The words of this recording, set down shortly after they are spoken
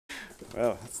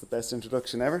Well, that's the best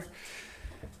introduction ever.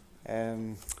 I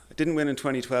didn't win in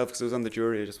 2012 because I was on the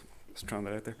jury. I just was throwing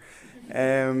that out there.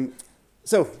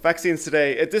 So, vaccines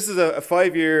today. This is a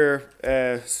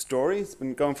 5-year story. It's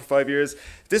been going for 5 years.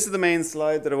 This is the main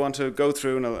slide that I want to go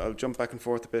through, and I'll jump back and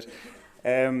forth a bit.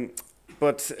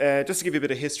 But just to give you a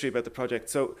bit of history about the project.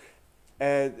 So,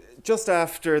 just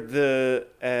after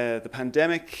the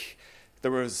pandemic,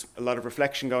 there was a lot of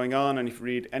reflection going on, and if you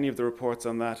read any of the reports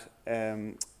on that,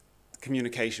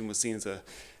 communication was seen as a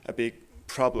big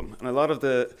problem. And a lot of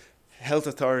the health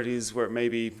authorities were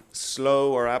maybe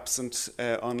slow or absent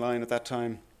online at that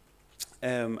time,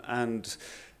 and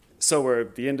so were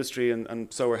the industry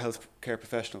and so were healthcare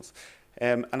professionals.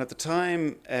 And at the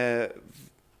time, the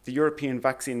European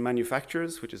vaccine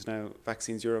manufacturers, which is now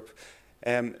Vaccines Europe,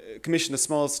 commissioned a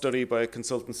small study by a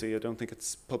consultancy. I don't think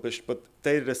it's published, but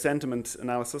they did a sentiment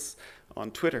analysis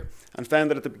on Twitter and found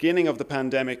that at the beginning of the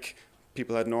pandemic,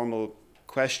 people had normal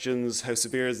questions: how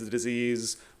severe is the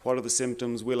disease? What are the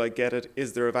symptoms? Will I get it?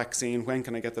 Is there a vaccine? When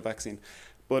can I get the vaccine?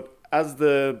 But as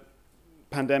the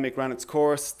pandemic ran its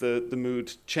course, the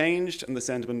mood changed and the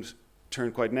sentiment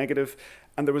turned quite negative,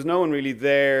 and there was no one really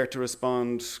there to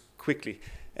respond quickly.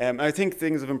 I think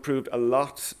things have improved a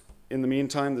lot in the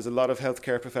meantime. There's a lot of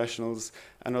healthcare professionals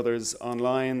and others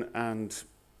online, and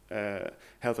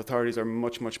health authorities are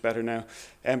much better now.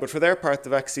 But for their part,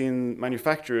 the vaccine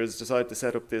manufacturers decided to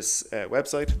set up this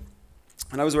website.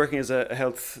 And I was working as a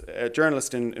health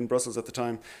journalist in Brussels at the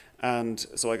time, and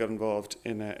so I got involved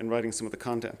in writing some of the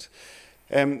content.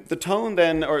 The tone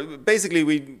then, or basically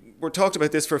we were talked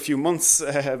about this for a few months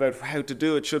about how to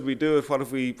do it. Should we do it? What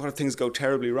if things go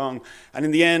terribly wrong? And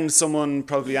in the end, someone,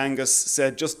 probably Angus,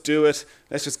 said, just do it.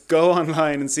 Let's just go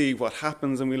online and see what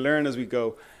happens, and we learn as we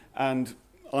go. And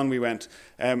on we went.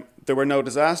 There were no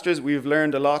disasters. We've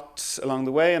learned a lot along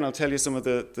the way, and I'll tell you some of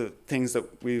the things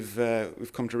that we've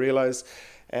come to realise.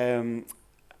 Yeah,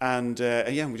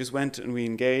 we just went and we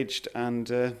engaged, and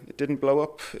it didn't blow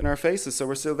up in our faces. So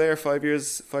we're still there 5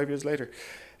 years later.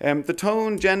 The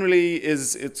tone generally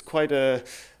it's quite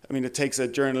it takes a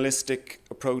journalistic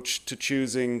approach to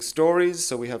choosing stories.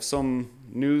 So we have some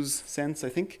news sense, I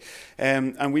think,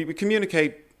 and we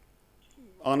communicate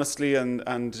honestly and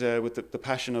with the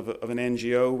passion of an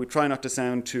NGO. We try not to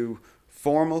sound too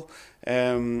formal,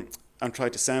 and try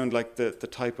to sound like the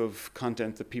type of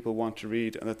content that people want to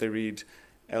read and that they read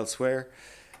elsewhere.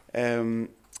 And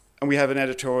we have an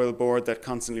editorial board that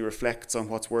constantly reflects on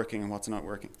what's working and what's not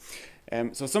working.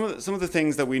 So some of the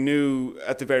things that we knew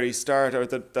at the very start, or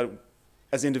that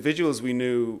as individuals we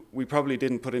knew, we probably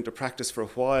didn't put into practice for a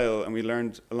while, and we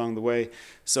learned along the way.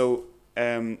 So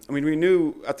we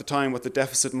knew at the time what the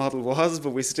deficit model was,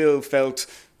 but we still felt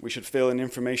we should fill an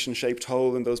information-shaped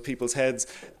hole in those people's heads.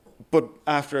 But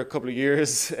after a couple of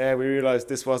years, we realised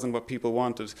this wasn't what people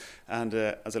wanted. And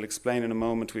as I'll explain in a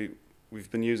moment, we've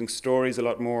been using stories a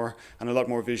lot more, and a lot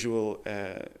more visual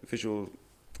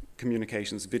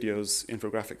communications, videos,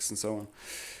 infographics, and so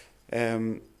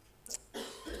on.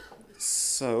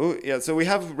 So we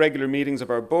have regular meetings of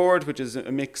our board, which is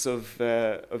a mix of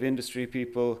industry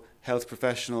people, health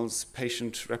professionals,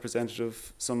 patient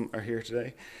representative, some are here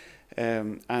today,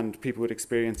 and people with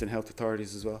experience in health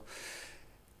authorities as well.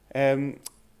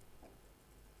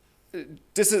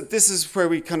 This is where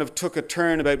we kind of took a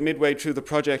turn about midway through the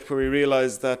project, where we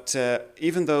realised that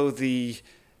even though the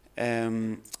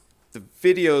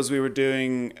videos we were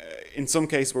doing, in some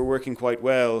cases, were working quite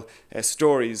well,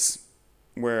 stories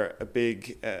were a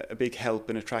big help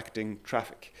in attracting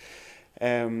traffic.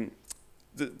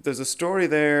 There's a story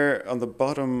there on the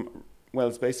bottom. Well,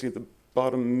 it's basically the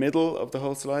bottom middle of the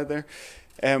whole slide there,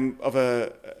 of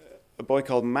a boy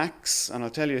called Max, and I'll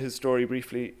tell you his story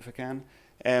briefly if I can.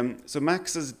 So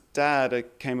Max's dad I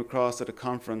came across at a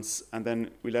conference, and then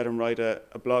we let him write a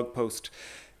blog post.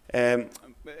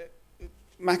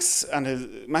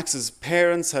 Max's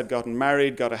parents had gotten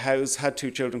married, got a house, had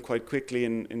 2 children quite quickly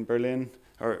in Berlin,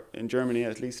 or in Germany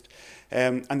at least.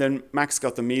 And then Max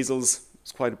got the measles. It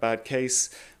was quite a bad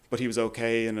case, but he was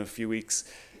okay in a few weeks.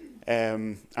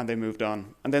 And they moved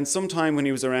on. And then sometime when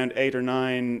he was around 8 or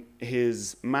 9,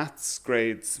 his maths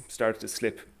grades started to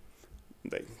slip.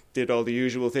 They did all the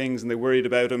usual things, and they worried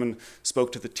about him and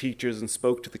spoke to the teachers and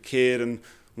spoke to the kid and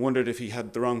wondered if he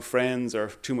had the wrong friends or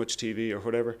too much TV or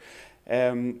whatever.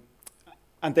 And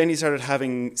then he started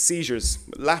having seizures,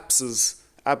 lapses,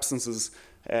 absences,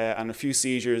 and a few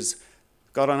seizures.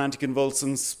 Got on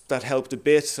anticonvulsants. That helped a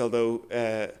bit, although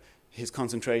his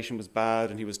concentration was bad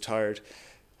and he was tired.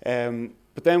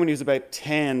 But then when he was about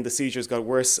 10, the seizures got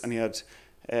worse, and he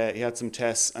had some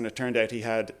tests, and it turned out he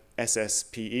had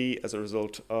SSPE as a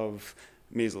result of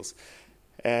measles.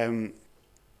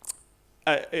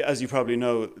 as you probably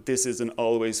know, this is an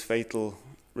always fatal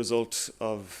result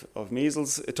of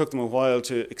measles. It took them a while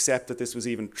to accept that this was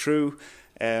even true.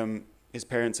 His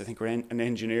parents, I think, were an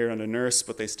engineer and a nurse,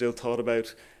 but they still thought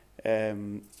about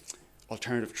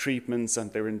alternative treatments,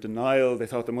 and they were in denial. They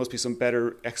thought there must be some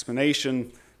better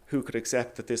explanation. Who could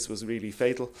accept that this was really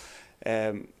fatal?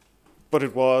 But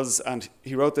it was, and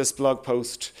he wrote this blog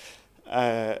post,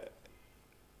 and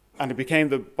it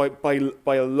became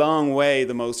by a long way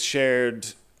the most shared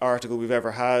article we've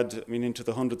ever had. I mean, into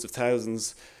the hundreds of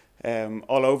thousands,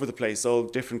 all over the place, all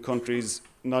different countries,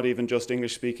 not even just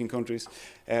English-speaking countries.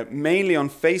 Mainly on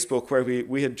Facebook, where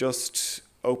we had just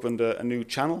opened a new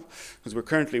channel, because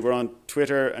we're on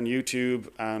Twitter and YouTube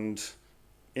and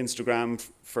Instagram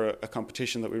for a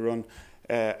competition that we run,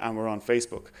 and we're on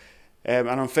Facebook. And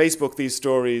on Facebook, these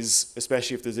stories,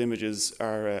 especially if there's images,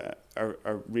 are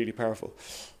really powerful.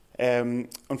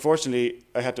 Unfortunately,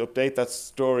 I had to update that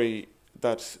story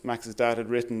that Max's dad had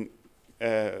written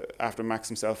after Max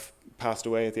himself passed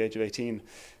away at the age of 18.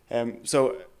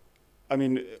 So, I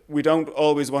mean, we don't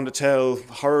always want to tell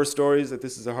horror stories, that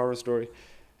this is a horror story.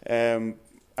 And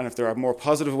if there are more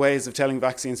positive ways of telling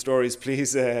vaccine stories,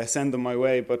 please send them my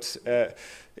way. But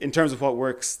in terms of what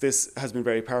works, this has been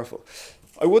very powerful.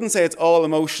 I wouldn't say it's all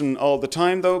emotion all the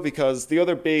time, though, because the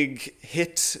other big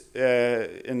hit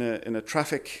in a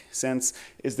traffic sense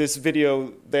is this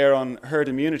video there on herd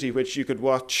immunity, which you could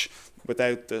watch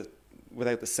without the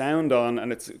sound on,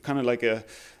 and it's kind of like an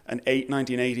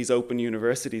 1980s Open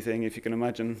University thing, if you can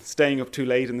imagine staying up too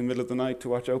late in the middle of the night to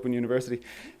watch Open University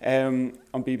on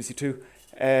BBC Two.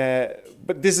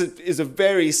 But this is a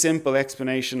very simple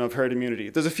explanation of herd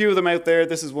immunity. There's a few of them out there.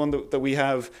 This is one that we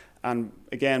have, and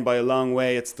again, by a long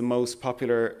way, it's the most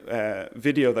popular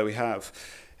video that we have.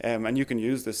 And you can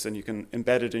use this and you can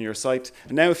embed it in your site.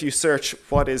 And now if you search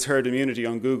what is herd immunity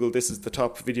on Google, this is the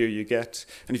top video you get.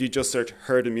 And if you just search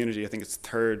herd immunity, I think it's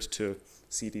third to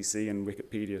CDC and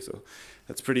Wikipedia, so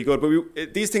that's pretty good.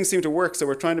 But these things seem to work, so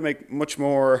we're trying to make much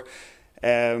more,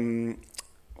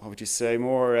 what would you say,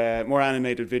 more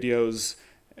animated videos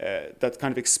that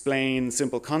kind of explain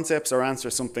simple concepts or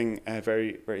answer something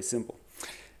very, very simple.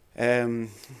 The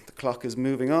clock is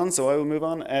moving on, so I will move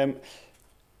on.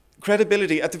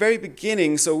 Credibility. At the very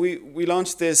beginning, so we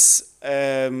launched this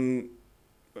out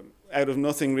of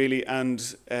nothing really,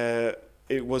 and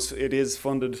it is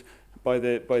funded by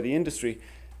the industry.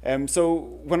 So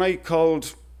when I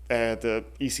called the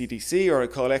ECDC or I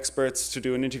call experts to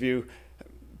do an interview,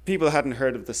 people hadn't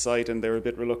heard of the site and they were a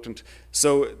bit reluctant.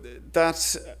 So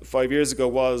that 5 years ago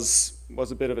was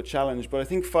a bit of a challenge. But I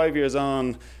think 5 years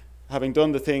on, having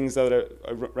done the things that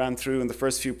I ran through in the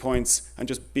first few points and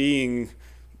just being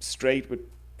straight with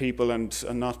people and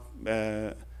not,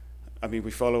 I mean,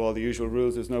 we follow all the usual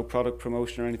rules. There's no product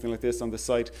promotion or anything like this on the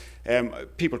site.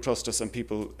 People trust us, and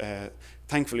people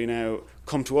thankfully now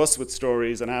come to us with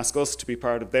stories and ask us to be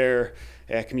part of their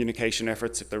communication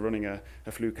efforts if they're running a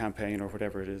flu campaign or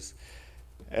whatever it is.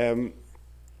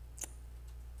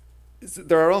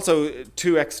 There are also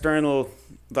two external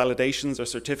validations or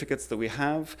certificates that we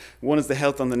have. One is the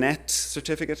Health on the Net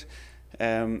certificate,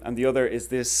 and the other is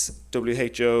this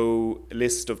WHO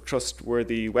list of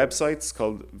trustworthy websites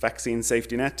called Vaccine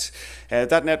Safety Net.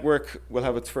 That network will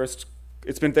have its first,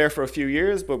 it's been there for a few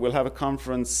years, but we'll have a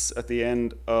conference at the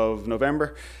end of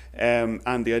November,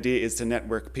 and the idea is to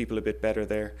network people a bit better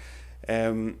there.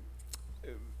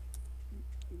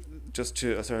 Just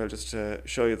to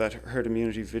show you that herd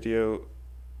immunity video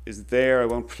is there. I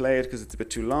won't play it because it's a bit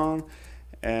too long.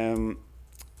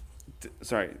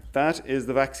 Sorry, that is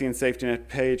the Vaccine Safety Net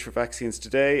page for vaccines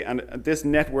today, and this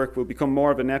network will become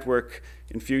more of a network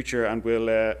in future, and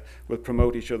will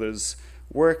promote each other's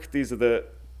work. These are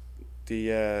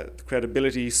the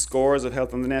credibility scores of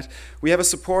Health on the Net. We have a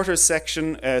supporters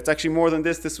section. It's actually more than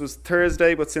this. This was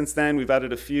Thursday, but since then we've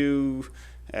added a few.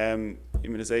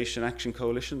 Immunization Action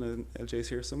Coalition, LJ's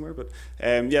here somewhere, but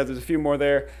yeah, there's a few more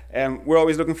there. We're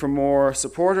always looking for more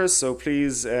supporters, so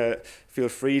please feel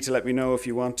free to let me know if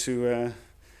you want to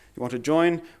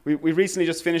join. We recently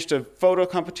just finished a photo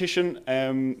competition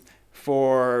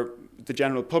for the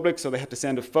general public, so they had to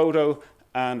send a photo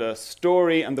and a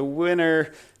story, and the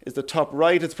winner is the top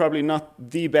right. It's probably not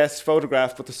the best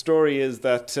photograph, but the story is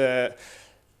that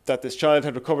this child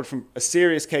had recovered from a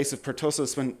serious case of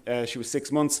pertussis when she was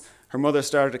 6 months. Her mother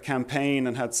started a campaign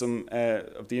and had some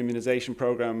of the immunization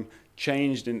program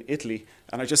changed in Italy.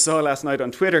 And I just saw last night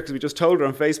on Twitter, because we just told her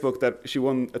on Facebook that she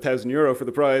won €1,000 for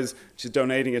the prize. She's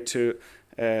donating it to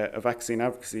a vaccine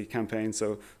advocacy campaign.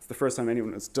 So it's the first time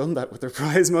anyone has done that with their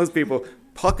prize. Most people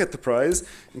pocket the prize,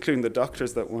 including the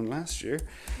doctors that won last year.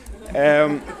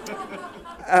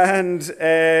 And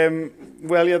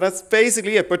well, yeah, that's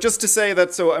basically it. But just to say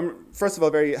that, so I'm first of all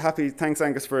very happy. Thanks,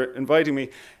 Angus, for inviting me,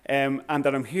 and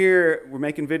that I'm here. We're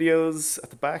making videos at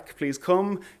the back. Please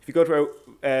come. If you go to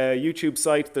our YouTube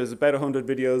site, there's about 100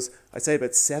 videos. I'd say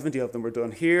about 70 of them were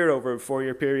done here over a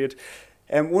 4-year period.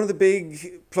 And one of the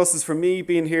big pluses for me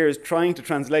being here is trying to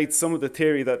translate some of the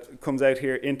theory that comes out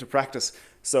here into practice.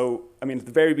 So, I mean, at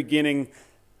the very beginning,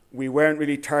 we weren't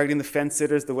really targeting the fence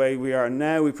sitters the way we are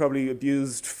now. We probably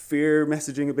abused fear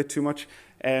messaging a bit too much.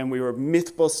 And we were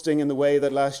myth busting in the way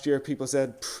that last year people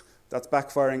said, that's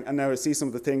backfiring. And now I see some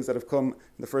of the things that have come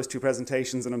in the first 2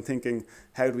 presentations and I'm thinking,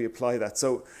 how do we apply that?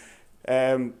 So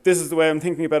this is the way I'm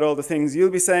thinking about all the things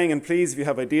you'll be saying. And please, if you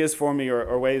have ideas for me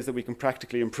or ways that we can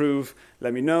practically improve,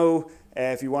 let me know.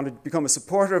 If you want to become a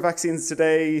supporter of Vaccines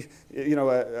Today, you know,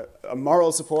 a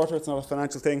moral supporter, it's not a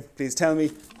financial thing, please tell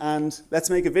me. And let's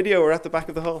make a video. We're at the back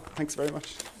of the hall. Thanks very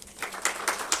much.